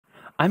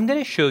I'm going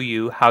to show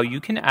you how you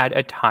can add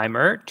a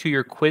timer to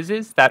your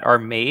quizzes that are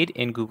made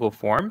in Google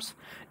Forms.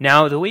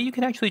 Now, the way you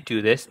can actually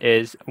do this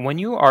is when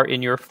you are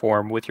in your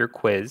form with your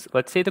quiz,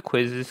 let's say the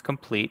quiz is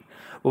complete,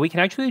 what we can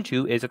actually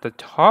do is at the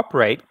top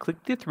right,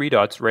 click the three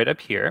dots right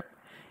up here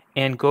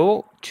and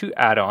go to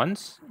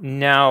add-ons.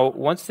 Now,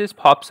 once this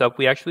pops up,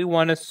 we actually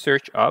want to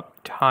search up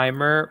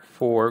timer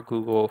for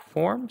Google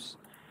Forms.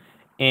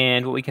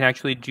 And what we can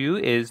actually do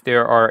is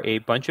there are a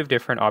bunch of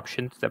different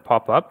options that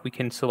pop up. We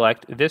can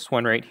select this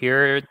one right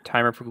here,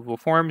 timer for Google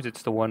Forms.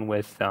 It's the one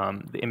with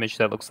the image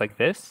that looks like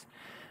this.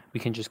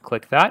 We can just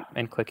click that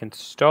and click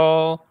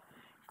install,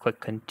 click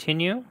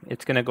continue.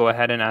 It's going to go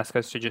ahead and ask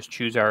us to just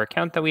choose our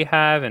account that we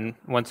have and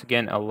once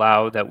again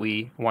allow that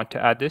we want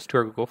to add this to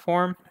our Google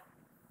form.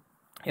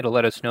 It'll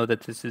let us know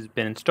that this has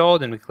been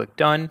installed and we click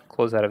done,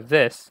 close out of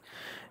this.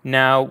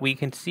 Now we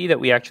can see that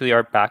we actually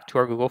are back to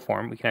our Google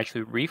form. We can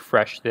actually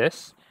refresh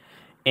this.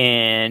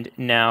 And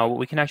now what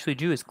we can actually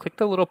do is click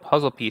the little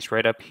puzzle piece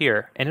right up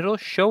here and it'll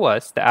show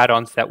us the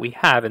add-ons that we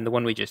have and the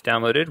one we just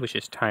downloaded, which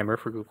is timer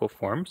for Google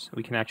Forms.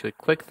 We can actually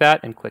click that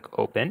and click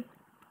open.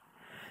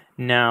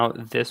 Now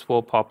this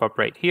will pop up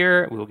right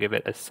here. We'll give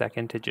it a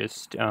second to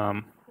just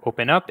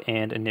open up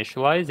and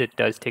initialize. It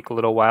does take a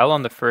little while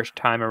on the first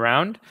time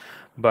around,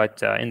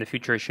 but in the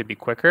future it should be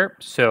quicker.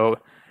 So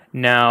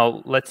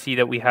now let's see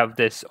that we have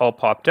this all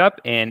popped up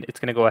and it's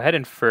going to go ahead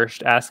and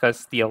first ask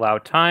us the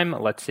allowed time.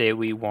 Let's say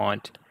we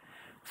want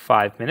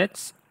 5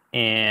 minutes.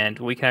 And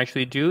what we can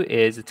actually do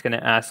is it's going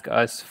to ask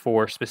us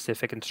for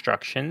specific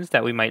instructions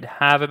that we might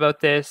have about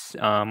this.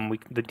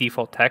 The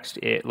default text,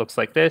 it looks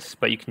like this,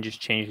 but you can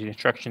just change the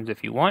instructions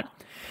if you want.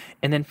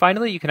 And then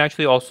finally, you can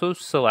actually also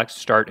select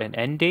start and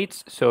end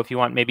dates. So if you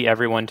want maybe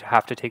everyone to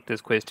have to take this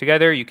quiz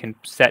together, you can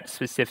set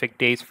specific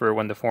dates for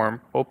when the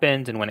form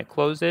opens and when it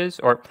closes,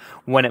 or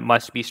when it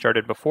must be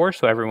started before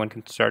so everyone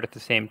can start at the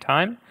same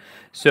time.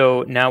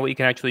 So now what you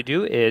can actually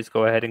do is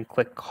go ahead and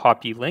click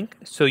copy link.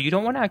 So you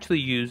don't want to actually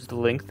use the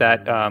link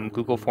that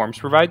Google Forms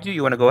provides you.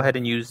 You want to go ahead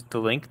and use the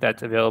link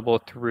that's available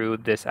through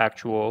this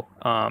actual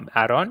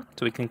add-on.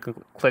 So we can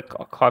click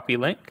copy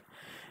link.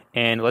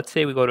 And let's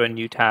say we go to a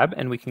new tab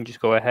and we can just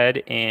go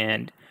ahead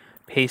and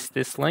paste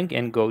this link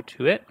and go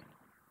to it.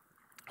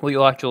 What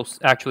you'll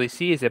actually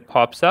see is it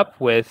pops up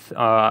with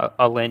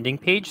a landing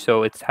page.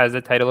 So it has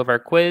the title of our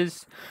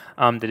quiz,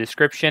 the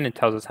description, it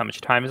tells us how much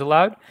time is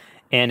allowed,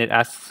 and it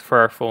asks for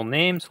our full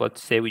name. So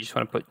let's say we just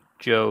want to put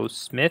Joe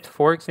Smith,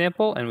 for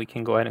example, and we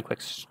can go ahead and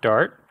click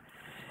start.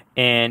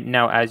 And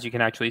now as you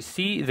can actually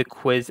see, the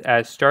quiz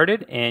has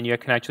started and you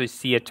can actually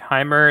see a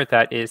timer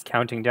that is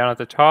counting down at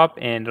the top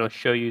and it'll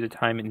show you the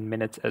time in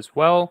minutes as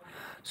well.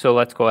 So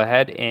let's go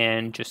ahead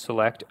and just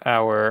select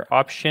our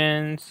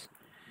options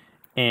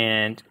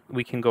and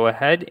we can go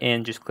ahead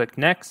and just click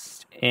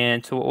next.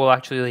 And so what will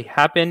actually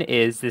happen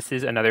is this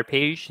is another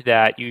page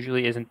that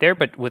usually isn't there,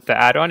 but with the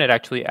add-on it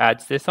actually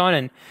adds this on,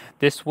 and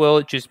this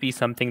will just be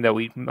something that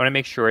we want to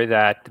make sure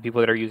that the people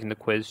that are using the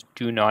quiz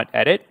do not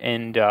edit,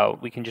 and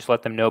we can just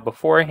let them know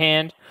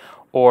beforehand,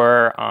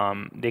 or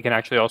they can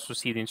actually also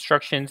see the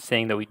instructions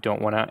saying that we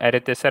don't want to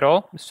edit this at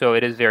all. So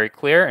it is very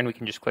clear and we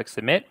can just click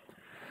submit.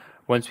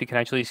 Once we can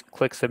actually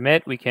click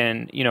submit, we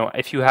can,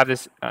 if you have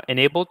this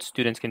enabled,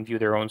 students can view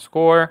their own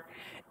score.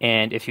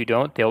 And if you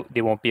don't,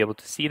 they won't be able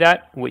to see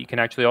that. What you can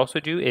actually also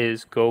do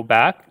is go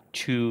back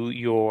to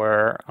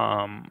your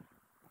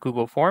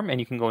Google form and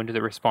you can go into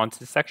the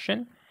responses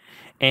section.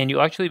 And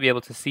you'll actually be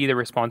able to see the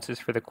responses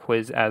for the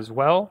quiz as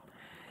well.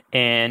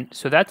 And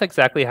so that's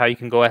exactly how you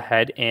can go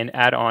ahead and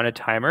add on a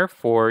timer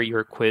for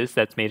your quiz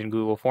that's made in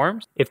Google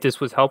Forms. If this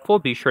was helpful,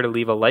 be sure to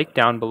leave a like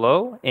down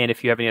below. And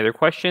if you have any other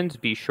questions,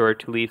 be sure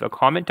to leave a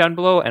comment down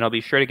below and I'll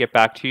be sure to get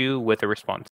back to you with a response.